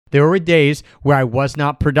There were days where I was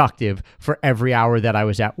not productive for every hour that I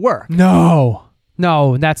was at work. No,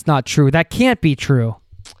 that's not true. That can't be true.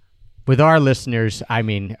 With our listeners, I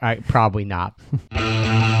mean, probably not.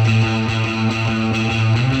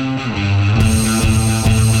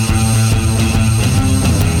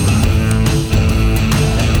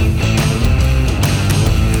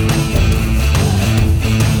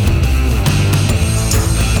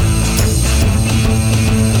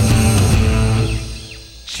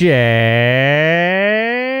 Jay,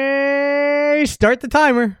 start the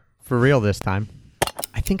timer. For real this time.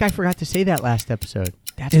 I think I forgot to say that last episode.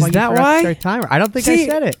 That's Is why you that forgot why? to start the timer. I don't think I See,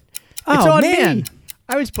 said it. It's oh, on man. me.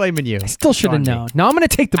 I was blaming you. I still should have known. No, I'm going to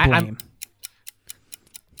take the blame.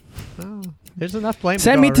 There's enough blame.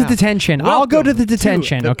 Send to me go to around. detention. I'll go to the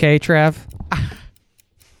detention, okay, Trav?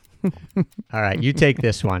 All right, you take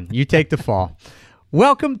this one. You take the fall.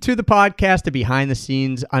 Welcome to the podcast, a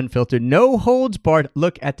behind-the-scenes, unfiltered, no-holds-barred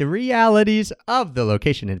look at the realities of the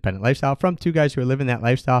location-independent lifestyle from two guys who are living that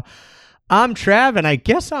lifestyle. I'm Trav, and I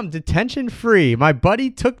guess I'm detention-free. My buddy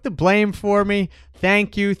took the blame for me.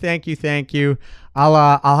 Thank you.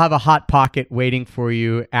 I'll have a hot pocket waiting for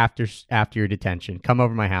you after your detention. Come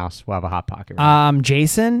over to my house. We'll have a hot pocket. I'm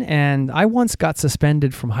Jason, and I once got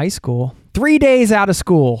suspended from high school. 3 days out of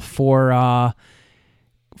school for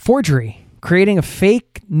forgery. Creating a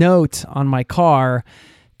fake note on my car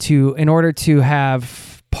in order to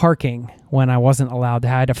have parking when I wasn't allowed to.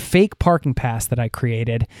 I had a fake parking pass that I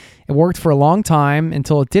created. It worked for a long time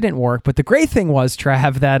until it didn't work. But the great thing was,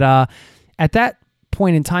 Trav, that at that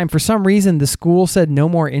point in time, for some reason, the school said no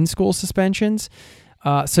more in-school suspensions.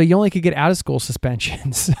 So you only could get out-of-school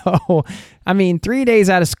suspension. So, 3 days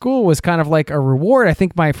out of school was kind of like a reward. I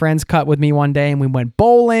think my friends cut with me one day and we went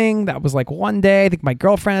bowling. That was like one day. I think my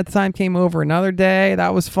girlfriend at the time came over another day.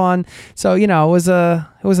 That was fun. So, it was a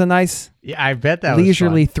nice, I bet that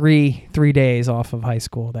leisurely was fun. three days off of high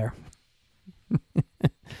school there.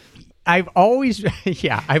 I've always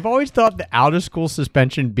thought the out of school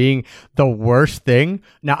suspension being the worst thing.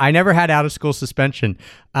 Now, I never had out of school suspension.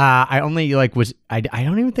 I only I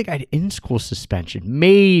don't even think I had in school suspension.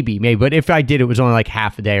 Maybe, but if I did, it was only like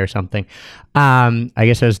half a day or something. I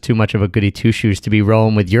guess I was too much of a goody two shoes to be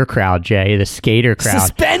rolling with your crowd, Jay, the skater crowd.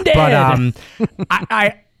 Suspended. But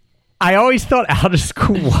I always thought out of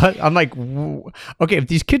school. I'm like, okay, if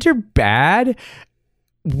these kids are bad,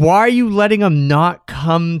 why are you letting them not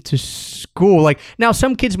come to school? Like, now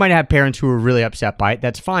some kids might have parents who are really upset by it.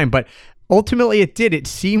 That's fine. But ultimately it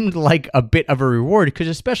seemed like a bit of a reward because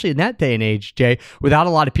especially in that day and age, Jay, without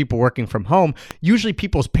a lot of people working from home, usually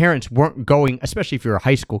people's parents weren't going, especially if you're a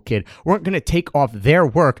high school kid, weren't going to take off their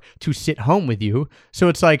work to sit home with you. So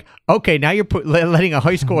it's like, okay, now you're letting a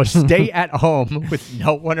high schooler stay at home with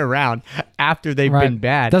no one around after they've been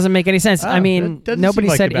bad. Doesn't make any sense. Nobody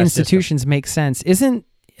said institutions make sense. Isn't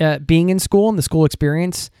being in school and the school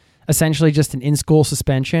experience essentially just an in-school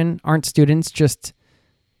suspension? Aren't students just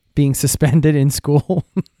being suspended in school?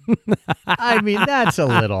 That's a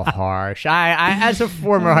little harsh. I as a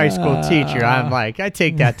former high school teacher, I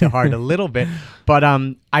take that to heart a little bit. But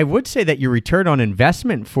I would say that your return on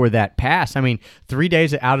investment for that pass, 3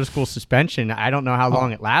 days of out of school suspension, I don't know how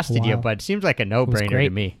long it lasted you, but it seems like a no-brainer to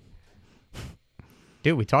me.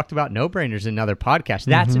 Dude, we talked about no-brainers in another podcast.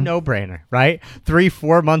 That's a no-brainer, right?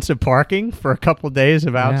 3-4 months of parking for a couple of days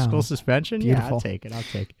of out-of-school suspension? Beautiful. Yeah, I'll take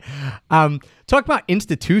it. Talk about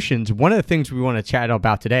institutions. One of the things we want to chat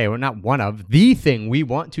about today, or not one of, the thing we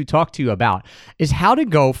want to talk to you about is how to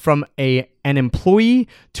go from an employee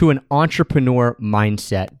to an entrepreneur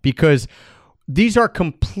mindset, because these are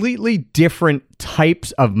completely different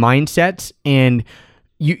types of mindsets, and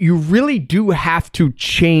you really do have to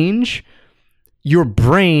change your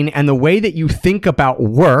brain and the way that you think about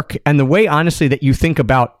work and the way, honestly, that you think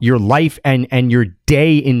about your life and your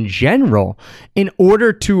day in general in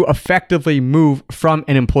order to effectively move from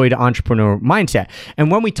an employee to entrepreneur mindset. And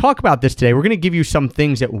when we talk about this today, we're going to give you some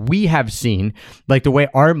things that we have seen, like the way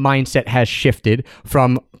our mindset has shifted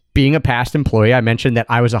from being a past employee. I mentioned that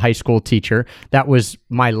I was a high school teacher. That was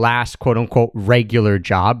my last quote unquote regular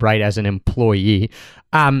job, right, as an employee.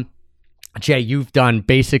 Jay, you've done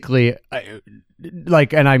basically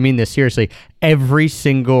and I mean this seriously, every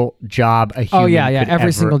single job a human could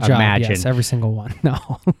every single job, imagine. yes, every single one.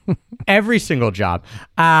 No. Every single job.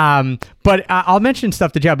 But I'll mention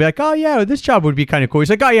stuff to Jay. I'll be like, oh yeah, this job would be kind of cool. He's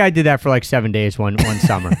like, oh yeah, I did that for like 7 days one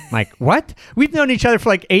summer. I'm like, what? We've known each other for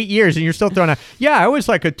like 8 years and you're still throwing I was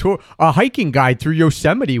like a hiking guide through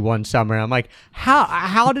Yosemite one summer. I'm like,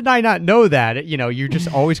 how did I not know that? You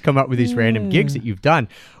just always come up with these random gigs that you've done,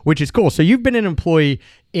 which is cool. So you've been an employee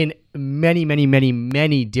in many, many, many,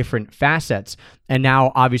 many different facets. and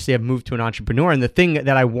now obviously I've moved to an entrepreneur. And the thing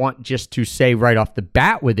that I want just to say right off the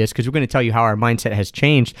bat with this, because we're going to tell you how our mindset has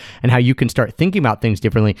changed and how you can start thinking about things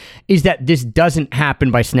differently, is that this doesn't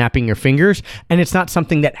happen by snapping your fingers, and it's not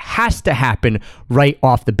something that has to happen right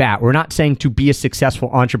off the bat. We're not saying to be a successful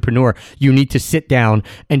entrepreneur, you need to sit down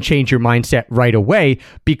and change your mindset right away,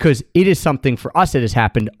 because it is something for us that has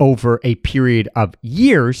happened over a period of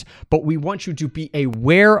years, but we want you to be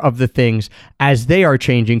aware of the things as they are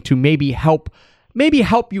changing to maybe help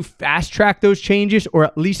you fast track those changes, or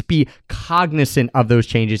at least be cognizant of those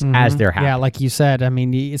changes as they're happening. Yeah, like you said, I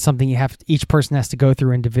mean, it's something each person has to go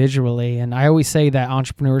through individually. And I always say that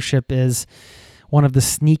entrepreneurship is one of the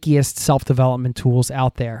sneakiest self-development tools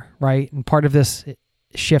out there, right? And part of this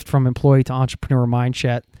shift from employee to entrepreneur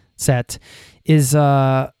mindset is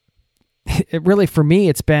it really, for me,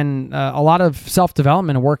 it's been a lot of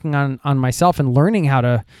self-development and working on myself and learning how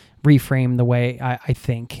to reframe the way I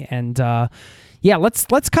think. And yeah, let's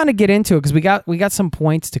kind of get into it, because we got some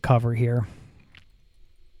points to cover here.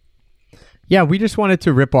 Yeah, we just wanted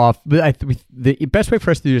to rip off. The best way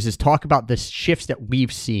for us to do this is talk about the shifts that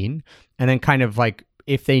we've seen, and then kind of like,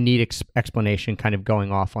 if they need explanation, kind of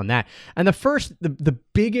going off on that. And the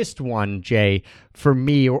biggest one, Jay, for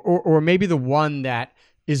me, or maybe the one that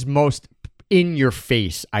is most in your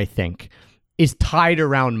face, I think, is tied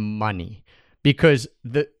around money. Because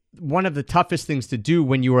one of the toughest things to do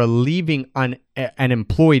when you are leaving an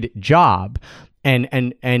employed job,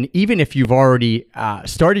 and even if you've already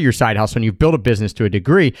started your side hustle and you've built a business to a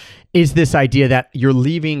degree, is this idea that you're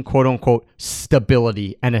leaving, quote unquote,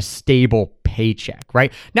 stability and a stable paycheck,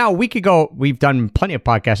 right? Now, we've done plenty of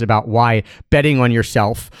podcasts about why betting on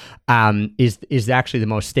yourself is actually the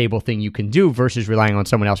most stable thing you can do versus relying on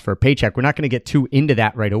someone else for a paycheck. We're not going to get too into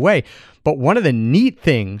that right away. But one of the neat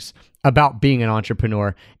things about being an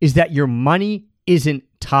entrepreneur is that your money isn't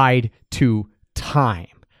tied to time.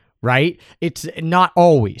 Right? It's not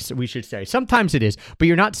always, we should say. Sometimes it is, but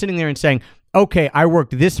you're not sitting there and saying, okay, I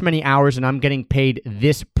worked this many hours and I'm getting paid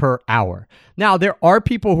this per hour. Now, there are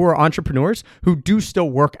people who are entrepreneurs who do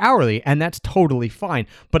still work hourly, and that's totally fine.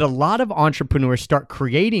 But a lot of entrepreneurs start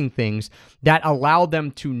creating things that allow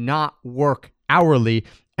them to not work hourly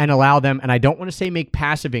and allow them, and I don't want to say make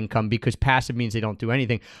passive income, because passive means they don't do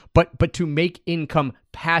anything, but to make income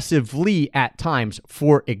passively at times.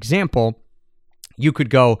 For example, you could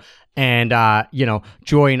go and,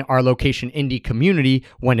 join our location indie community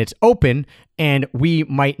when it's open, and we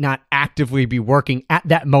might not actively be working at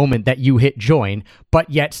that moment that you hit join, but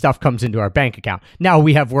yet stuff comes into our bank account. Now,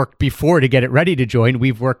 we have worked before to get it ready to join.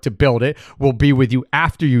 We've worked to build it. We'll be with you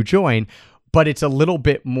after you join, but it's a little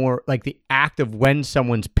bit more like the act of when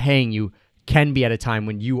someone's paying you can be at a time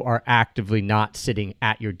when you are actively not sitting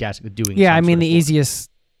at your desk doing. Yeah, I mean, the easiest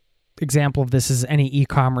example of this is any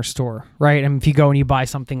e-commerce store, right? I mean, if you go and you buy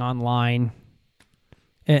something online,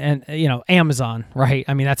 and Amazon, right?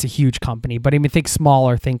 I mean, that's a huge company, but I mean, think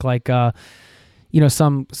smaller. Think like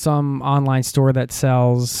some online store that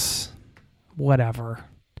sells whatever,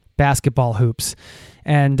 basketball hoops,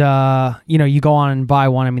 and you go on and buy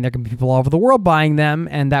one. I mean, there can be people all over the world buying them,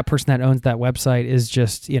 and that person that owns that website is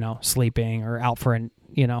just sleeping or out for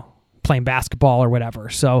playing basketball or whatever.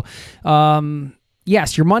 So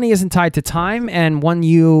yes, your money isn't tied to time. And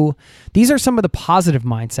these are some of the positive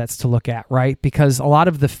mindsets to look at, right? Because a lot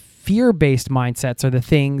of the fear-based mindsets are the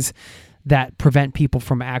things that prevent people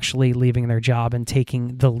from actually leaving their job and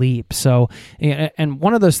taking the leap. So, and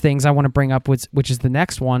one of those things I want to bring up, which is the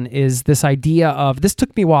next one, is this idea of, this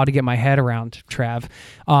took me a while to get my head around, Trav.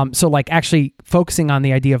 So like actually focusing on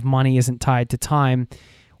the idea of money isn't tied to time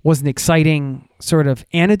was an exciting sort of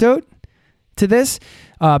antidote to this,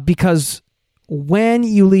 because when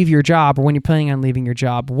you leave your job, or when you're planning on leaving your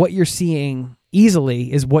job, what you're seeing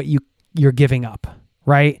easily is what you're giving up,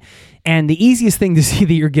 right? And the easiest thing to see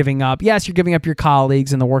that you're giving up, yes, you're giving up your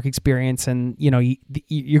colleagues and the work experience, and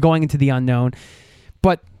you're going into the unknown.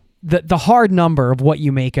 But the hard number of what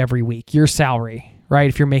you make every week, your salary, right?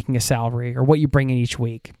 If you're making a salary, or what you bring in each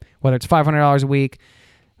week, whether it's $500 a week,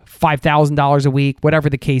 $5,000 a week, whatever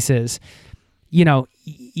the case is,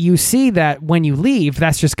 you see that when you leave,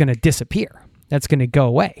 that's just going to disappear. That's going to go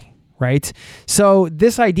away, right? So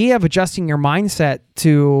this idea of adjusting your mindset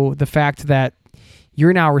to the fact that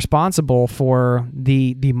you're now responsible for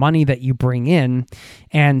the money that you bring in,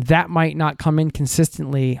 and that might not come in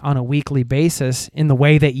consistently on a weekly basis in the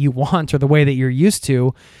way that you want or the way that you're used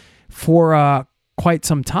to for quite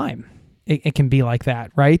some time. It can be like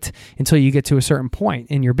that, right? Until you get to a certain point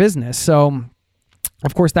in your business. So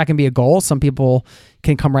of course, that can be a goal. Some people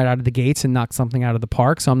can come right out of the gates and knock something out of the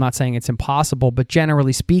park. So I'm not saying it's impossible, but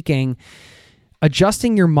generally speaking,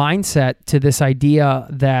 adjusting your mindset to this idea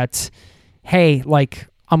that, hey, like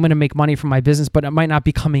I'm going to make money from my business, but it might not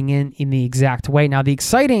be coming in the exact way. Now, the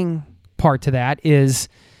exciting part to that is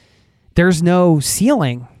there's no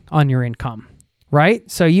ceiling on your income, right?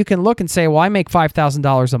 So you can look and say, well, I make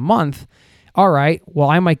 $5,000 a month. All right, well,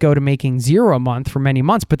 I might go to making $0 a month for many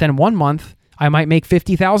months, but then one month I might make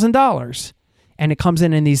 $50,000, and it comes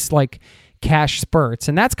in these like cash spurts.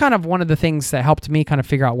 And that's kind of one of the things that helped me kind of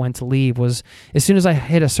figure out when to leave. Was as soon as I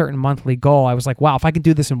hit a certain monthly goal, I was like, wow, if I could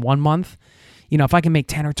do this in 1 month, you know, if I can make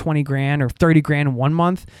 10 or 20 grand or 30 grand in 1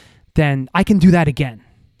 month, then I can do that again,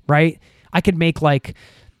 right? I could make like,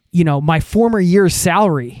 you know, my former year's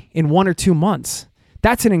salary in 1 or 2 months.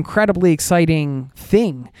 That's an incredibly exciting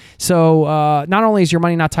thing. So not only is your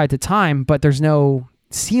money not tied to time, but there's no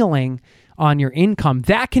ceiling on your income.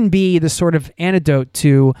 That can be the sort of antidote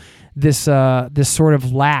to this sort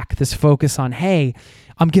of lack, this focus on, hey,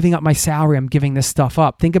 I'm giving up my salary, I'm giving this stuff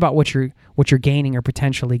up. Think about what you're gaining or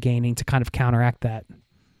potentially gaining to kind of counteract that.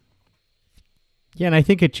 Yeah, and I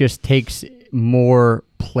think it just takes more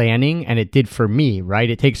planning, and it did for me, right?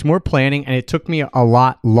 It takes more planning, and it took me a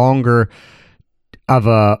lot longer of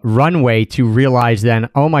a runway to realize then,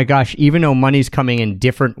 oh my gosh, even though money's coming in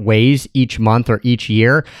different ways each month or each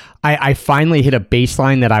year, I finally hit a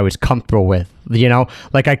baseline that I was comfortable with. You know,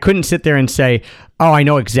 like I couldn't sit there and say, oh, I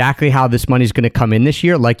know exactly how this money's going to come in this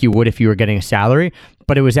year, like you would if you were getting a salary.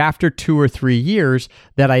 But it was after 2 or 3 years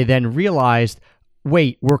that I then realized,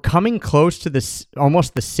 wait, we're coming close to this,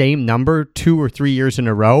 almost the same number 2 or 3 years in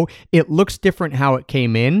a row. It looks different how it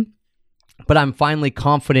came in, but I'm finally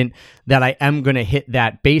confident that I am going to hit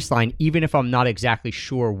that baseline, even if I'm not exactly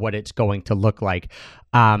sure what it's going to look like.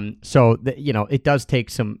 You know, it does take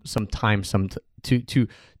some time,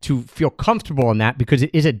 to feel comfortable in that, because it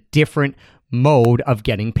is a different mode of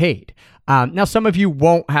getting paid. Now, some of you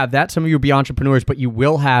won't have that. Some of you will be entrepreneurs, but you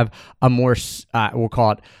will have a more, we'll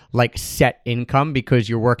call it like set income, because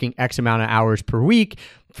you're working X amount of hours per week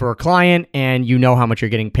for a client and you know how much you're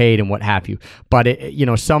getting paid and what have you. But, you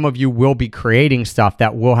know, some of you will be creating stuff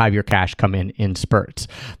that will have your cash come in spurts.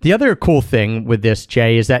 The other cool thing with this,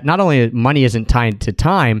 Jay, is that not only money isn't tied to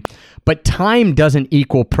time, but time doesn't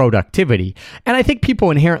equal productivity. And I think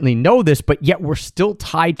people inherently know this, but yet we're still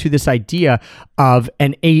tied to this idea of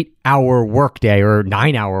an 8-hour workday or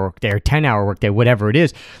 9-hour workday or 10-hour workday, whatever it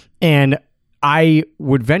is. And I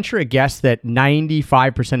would venture a guess that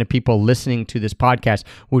 95% of people listening to this podcast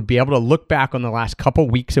would be able to look back on the last couple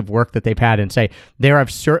weeks of work that they've had and say, there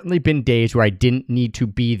have certainly been days where I didn't need to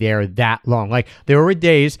be there that long. Like there were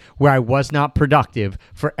days where I was not productive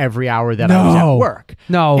for every hour that I was at work.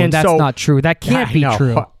 No, and that's not true. That can't be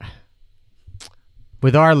true.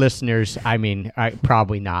 With our listeners, I mean,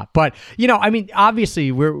 probably not. But, you know, I mean,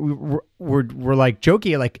 obviously we're like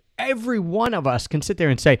joking, like every one of us can sit there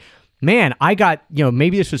and say, man, I got, you know,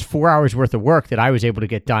 maybe this was 4 hours worth of work that I was able to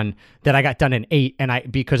get done, that I got done in 8,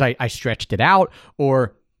 and because I stretched it out,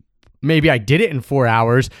 or maybe I did it in 4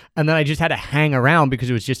 hours and then I just had to hang around because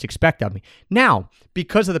it was just expected of me. Now,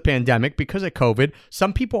 because of the pandemic, because of COVID,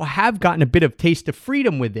 some people have gotten a bit of taste of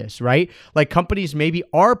freedom with this, right? Like companies maybe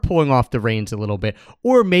are pulling off the reins a little bit,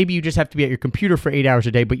 or maybe you just have to be at your computer for 8 hours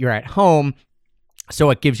a day, but you're at home, so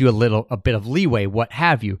it gives you a bit of leeway, what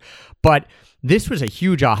have you. But this was a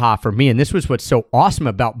huge aha for me, and this was what's so awesome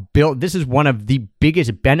about this is one of the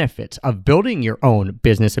biggest benefits of building your own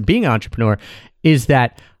business and being an entrepreneur, is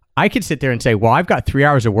that I could sit there and say, well, I've got 3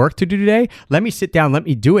 hours of work to do today. Let me sit down, let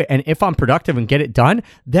me do it. And if I'm productive and get it done,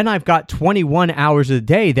 then I've got 21 hours a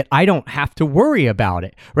day that I don't have to worry about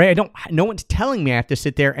it, right? No one's telling me I have to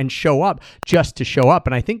sit there and show up just to show up.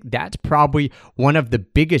 And I think that's probably one of the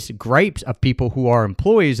biggest gripes of people who are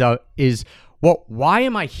employees is, well, why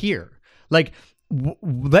am I here? Like,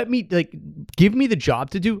 let me, like, give me the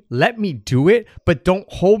job to do, let me do it, but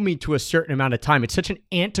don't hold me to a certain amount of time. It's such an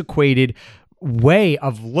antiquated way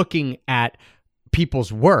of looking at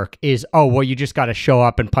people's work is, oh, well, you just got to show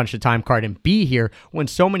up and punch the time card and be here, when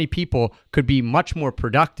so many people could be much more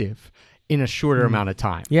productive in a shorter amount of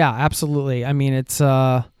time. Yeah, absolutely. I mean, it's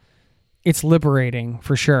liberating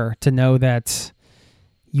for sure to know that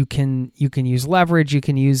you can use leverage, you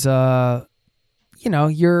can use,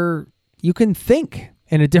 you can think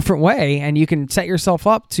in a different way, and you can set yourself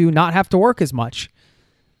up to not have to work as much.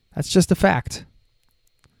 That's just a fact.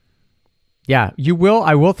 Yeah, you will.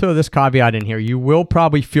 I will throw this caveat in here. You will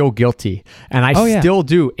probably feel guilty. And I still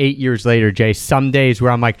do 8 years later, Jay. Some days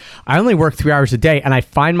where I'm like, I only work 3 hours a day, and I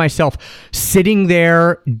find myself sitting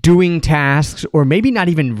there doing tasks, or maybe not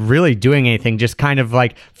even really doing anything, just kind of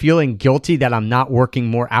like feeling guilty that I'm not working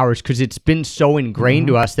more hours, because it's been so ingrained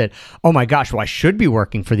to us that, oh my gosh, well, I should be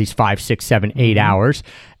working for these 5, 6, 7, 8 hours.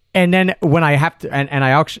 And then when I have to, and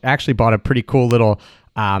I actually bought a pretty cool little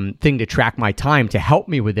thing to track my time to help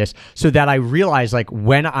me with this, so that I realize, like,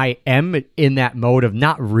 when I am in that mode of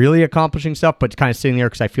not really accomplishing stuff, but kind of sitting there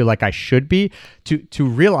because I feel like I should be, to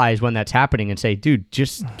realize when that's happening and say, dude,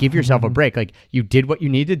 just give yourself a break. Like, you did what you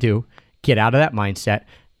need to do, get out of that mindset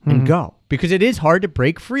and go, because it is hard to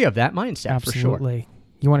break free of that mindset. Absolutely. For sure.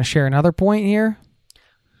 You want to share another point here?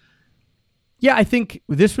 Yeah, I think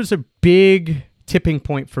this was a big tipping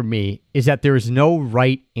point for me, is that there is no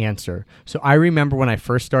right answer. So I remember when I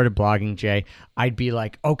first started blogging, Jay, I'd be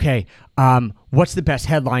like, okay, what's the best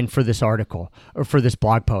headline for this article or for this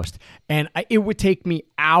blog post? And it would take me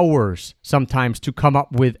hours sometimes to come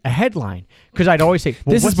up with a headline, because I'd always say,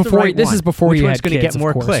 well, this is before Which you one's had going to kids, get more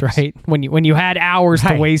of course, clicks, right? When you had hours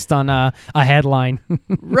to waste on a headline.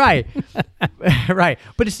 Right. Right.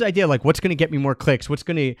 But it's the idea, like, what's going to get me more clicks? What's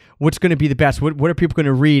going to be the best? What are people going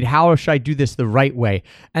to read? How should I do this the right way?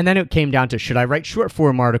 And then it came down to, should I write short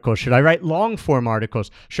form articles? Should I write long form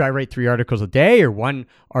articles? Should I write 3 articles a day or 1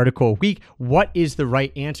 article a week? What is the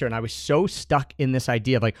right answer? And I was so stuck in this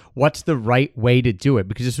idea of, like, what's the right way to do it?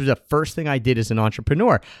 Because this was the first thing I did as an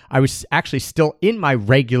entrepreneur. I was actually still in my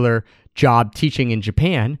regular job teaching in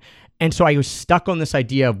Japan. And so I was stuck on this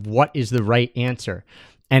idea of what is the right answer.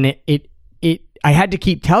 And I had to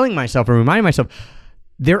keep telling myself and reminding myself,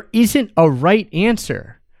 there isn't a right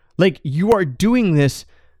answer. Like, you are doing this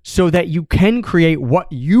so that you can create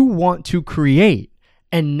what you want to create,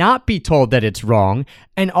 and not be told that it's wrong,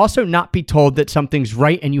 and also not be told that something's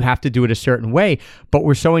right and you have to do it a certain way. But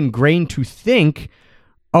we're so ingrained to think,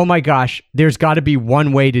 oh my gosh, there's got to be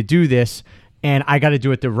one way to do this, and I got to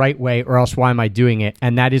do it the right way, or else why am I doing it?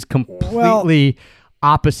 And that is completely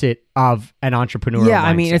opposite of an entrepreneurial mindset.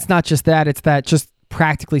 I mean, it's not just that. It's that, just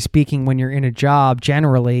practically speaking, when you're in a job,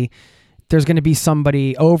 generally, there's going to be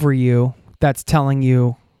somebody over you that's telling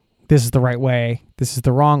you, this is the right way, this is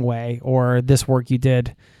the wrong way, or this work you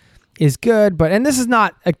did is good. And this is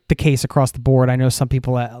not the case across the board. I know some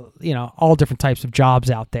people, all different types of jobs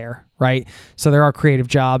out there, right? So there are creative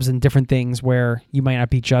jobs and different things where you might not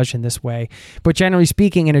be judged in this way. But generally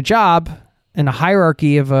speaking, in a job, in a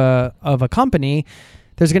hierarchy of a company,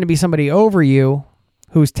 there's going to be somebody over you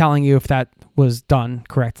who's telling you if that was done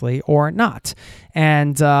correctly or not.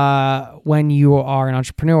 And when you are an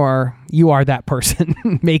entrepreneur, you are that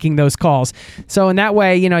person making those calls. So in that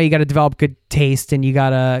way, you got to develop good taste, and you got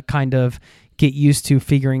to kind of get used to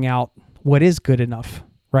figuring out what is good enough,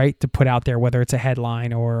 right, to put out there, whether it's a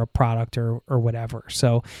headline or a product or whatever.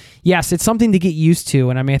 So yes, it's something to get used to.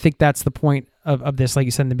 And I mean, I think that's the point of this, like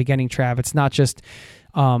you said in the beginning, Trav. It's not just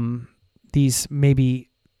these maybe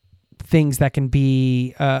things that can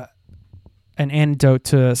be an antidote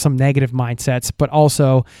to some negative mindsets, but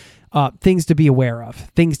also things to be aware of,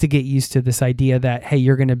 things to get used to, this idea that, hey,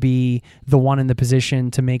 you're going to be the one in the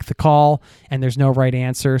position to make the call, and there's no right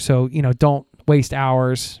answer. So, don't waste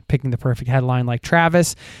hours picking the perfect headline like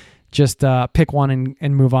Travis. Just pick one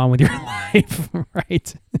and move on with your life,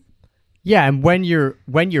 right? Yeah, and when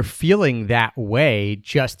you're feeling that way,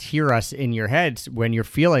 just hear us in your heads. When you're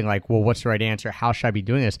feeling like, well, what's the right answer? How should I be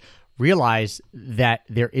doing this? Realize that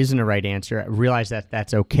there isn't a right answer. Realize that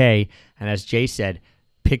that's okay. And as Jay said,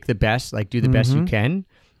 pick the best, like do the best you can,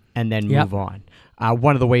 and then move on.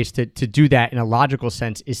 One of the ways to do that in a logical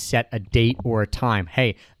sense is set a date or a time.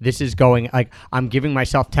 Hey, this is going, like, I'm giving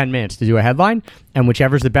myself 10 minutes to do a headline, and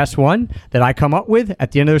whichever's the best one that I come up with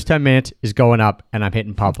at the end of those 10 minutes is going up, and I'm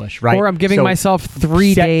hitting publish, right? Or I'm giving myself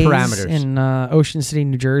 3 days parameters in Ocean City,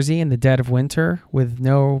 New Jersey in the dead of winter with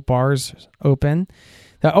no bars open.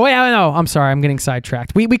 I'm sorry. I'm getting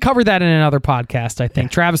sidetracked. We covered that in another podcast, I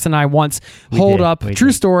think. Travis and I once holed up.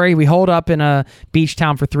 True story. We holed up in a beach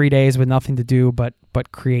town for 3 days with nothing to do but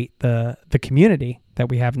create the community that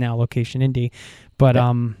we have now, Location Indie. But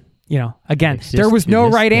again, there was no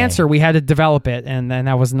right answer. We had to develop it, and then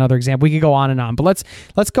that was another example. We could go on and on. But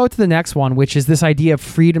let's go to the next one, which is this idea of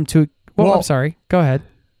freedom to. Well, I'm sorry. Go ahead.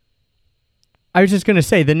 I was just going to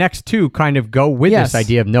say the next two kind of go with this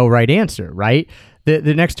idea of no right answer, right?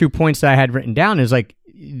 The next 2 points that I had written down is, like,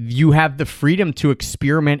 you have the freedom to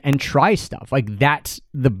experiment and try stuff. Like, that's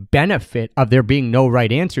the benefit of there being no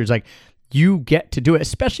right answers. Like, you get to do it,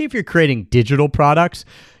 especially if you're creating digital products.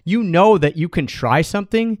 You know that you can try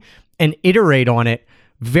something and iterate on it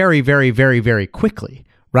very, very, very, very quickly,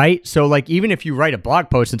 right? So like, even if you write a blog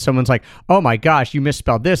post and someone's like, oh my gosh, you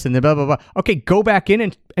misspelled this and then blah, blah, blah. Okay, go back in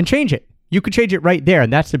and change it. You could change it right there.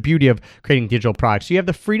 And that's the beauty of creating digital products. So you have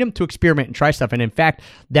the freedom to experiment and try stuff. And in fact,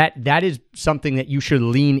 that is something that you should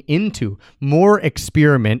lean into. More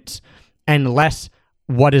experiments and less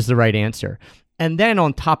what is the right answer. And then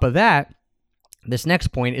on top of that, this next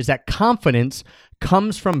point is that confidence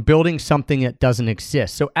comes from building something that doesn't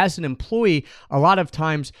exist. So as an employee, a lot of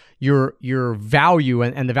times your value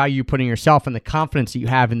and the value you put in yourself and the confidence that you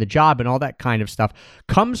have in the job and all that kind of stuff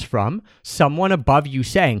comes from someone above you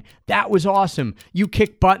saying, that was awesome. You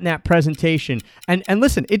kicked butt in that presentation. And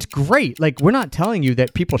listen, it's great. Like, we're not telling you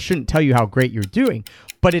that people shouldn't tell you how great you're doing,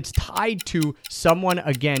 but it's tied to someone,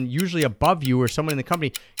 again, usually above you or someone in the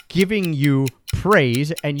company giving you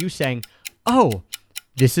praise and you saying, oh,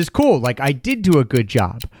 this is cool. Like, I did do a good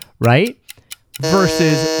job, right?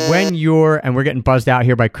 Versus when and we're getting buzzed out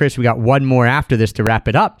here by Chris. We got one more after this to wrap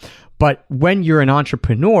it up. But when you're an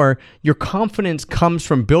entrepreneur, your confidence comes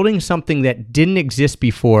from building something that didn't exist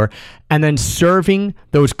before and then serving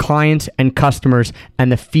those clients and customers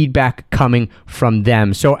and the feedback coming from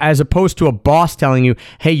them. So as opposed to a boss telling you,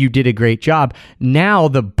 hey, you did a great job, now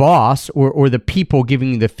the boss or the people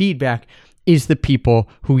giving you the feedback is the people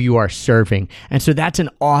who you are serving. And so that's an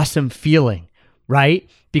awesome feeling, right?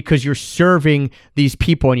 Because you're serving these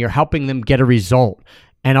people and you're helping them get a result.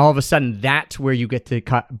 And all of a sudden, that's where you get to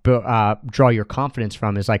draw your confidence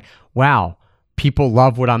from, is like, wow, people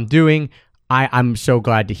love what I'm doing. I'm so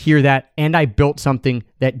glad to hear that. And I built something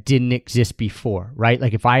that didn't exist before, right?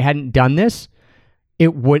 Like, if I hadn't done this,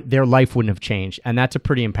 their life wouldn't have changed. And that's a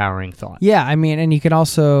pretty empowering thought. Yeah, I mean, and you can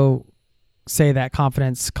also say that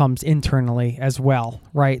confidence comes internally as well,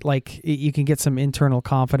 right? Like, you can get some internal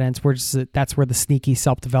confidence, that's where the sneaky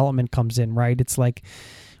self-development comes in, right? It's like,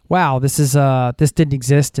 wow, this didn't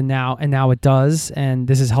exist and now it does, and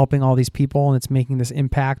this is helping all these people and it's making this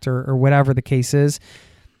impact or whatever the case is.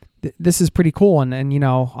 This is pretty cool, and you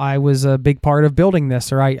know, I was a big part of building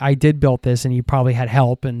this, or I did build this, and you probably had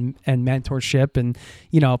help and mentorship, and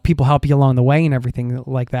you know, people help you along the way and everything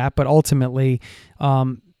like that. But ultimately,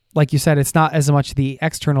 like you said, it's not as much the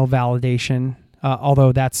external validation,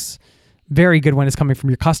 although that's very good when it's coming from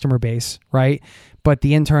your customer base, right? But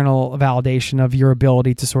the internal validation of your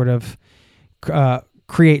ability to sort of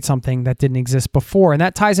create something that didn't exist before. And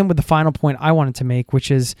that ties in with the final point I wanted to make,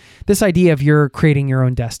 which is this idea of you're creating your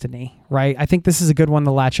own destiny, right? I think this is a good one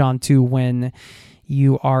to latch on to when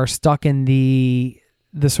you are stuck in the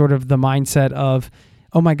sort of the mindset of,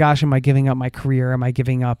 oh my gosh, am I giving up my career? Am I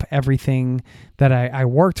giving up everything that I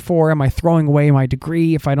worked for? Am I throwing away my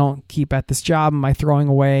degree if I don't keep at this job? Am I throwing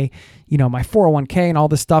away, you know, my 401k and all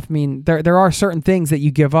this stuff? I mean, there are certain things that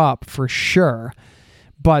you give up for sure,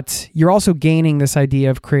 but you're also gaining this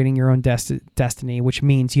idea of creating your own destiny, which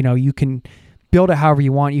means, you know, you can build it however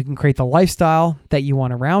you want. You can create the lifestyle that you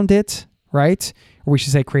want around it, right? Or we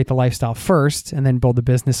should say create the lifestyle first and then build the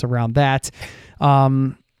business around that.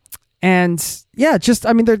 And yeah, just,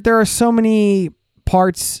 I mean, there are so many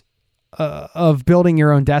parts of building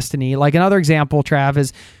your own destiny. Like another example, Trav,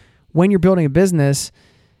 is when you're building a business,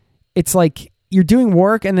 it's like you're doing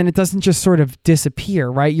work and then it doesn't just sort of disappear,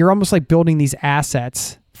 right? You're almost like building these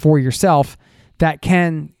assets for yourself that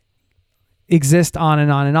can exist on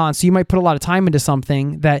and on and on. So you might put a lot of time into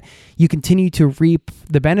something that you continue to reap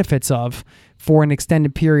the benefits of for an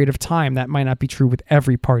extended period of time. That might not be true with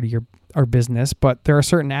every part of our business, but there are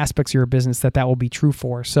certain aspects of your business that will be true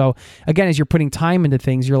for. So again, as you're putting time into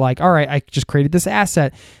things, you're like, all right, I just created this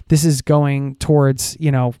asset. This is going towards,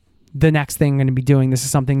 you know, the next thing I'm going to be doing. This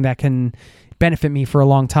is something that can benefit me for a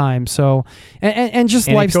long time. So, and just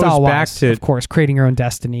lifestyle wise, of course, creating your own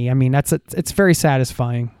destiny. I mean, it's very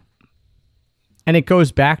satisfying. And it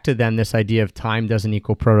goes back to then this idea of time doesn't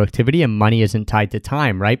equal productivity and money isn't tied to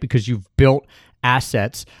time, right? Because you've built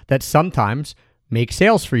assets that sometimes make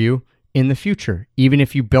sales for you in the future, even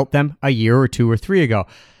if you built them a year or 2 or 3 ago.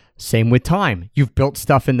 Same with time. You've built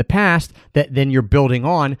stuff in the past that then you're building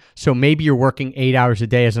on. So maybe you're working 8 hours a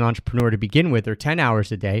day as an entrepreneur to begin with, or 10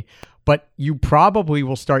 hours a day, but you probably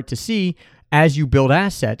will start to see, as you build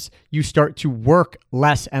assets, you start to work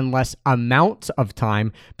less and less amounts of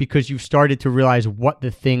time because you've started to realize what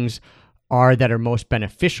the things are that are most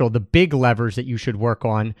beneficial, the big levers that you should work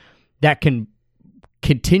on that can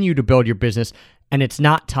continue to build your business. And it's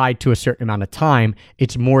not tied to a certain amount of time.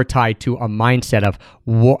 It's more tied to a mindset of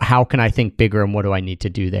how can I think bigger and what do I need to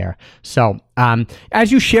do there? So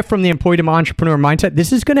as you shift from the employee to entrepreneur mindset,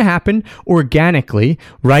 this is going to happen organically,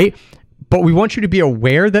 right? But we want you to be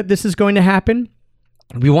aware that this is going to happen.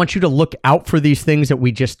 We want you to look out for these things that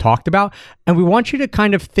we just talked about. And we want you to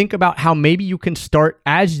kind of think about how maybe you can start,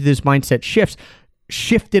 as this mindset shifts,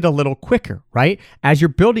 shift it a little quicker, right? As you're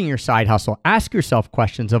building your side hustle, ask yourself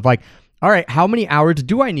questions of like, all right, how many hours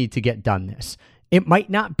do I need to get done this? It might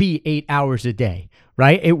not be 8 hours a day,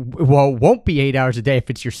 right? It won't be 8 hours a day if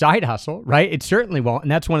it's your side hustle, right? It certainly won't.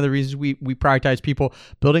 And that's one of the reasons we prioritize people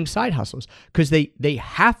building side hustles, because they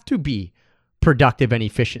have to be productive and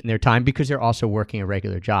efficient in their time because they're also working a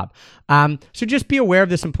regular job. So just be aware of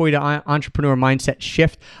this employee to entrepreneur mindset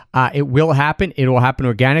shift. It will happen. It will happen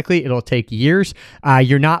organically. It'll take years.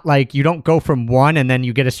 You're not like, you don't go from one and then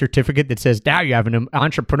you get a certificate that says, now you have an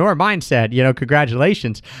entrepreneur mindset,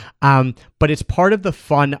 congratulations. But it's part of the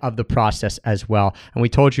fun of the process as well. And we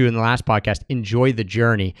told you in the last podcast, enjoy the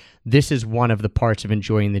journey. This is one of the parts of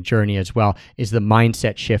enjoying the journey as well, is the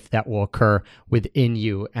mindset shift that will occur within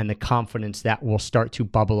you and the confidence that will start to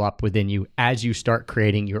bubble up within you as you start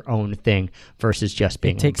creating your own thing versus just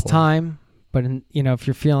being. It takes time, but if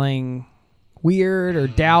you're feeling weird or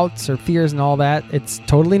doubts or fears and all that, it's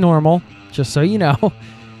totally normal. Just so you know,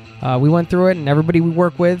 we went through it, and everybody we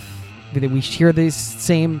work with, we hear these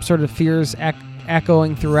same sort of fears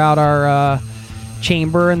echoing throughout our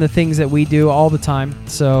chamber and the things that we do all the time.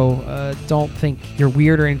 So don't think you're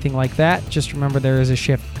weird or anything like that. Just remember there is a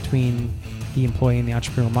shift between the employee and the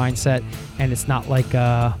entrepreneur mindset, and it's not like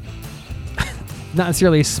not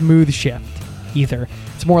necessarily a smooth shift either.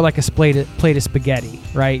 It's more like a plate of spaghetti,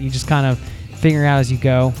 right? You just kind of figure it out as you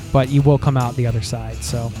go, but you will come out the other side.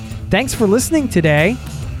 So thanks for listening today.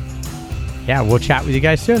 Yeah, we'll chat with you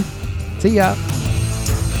guys soon. See ya.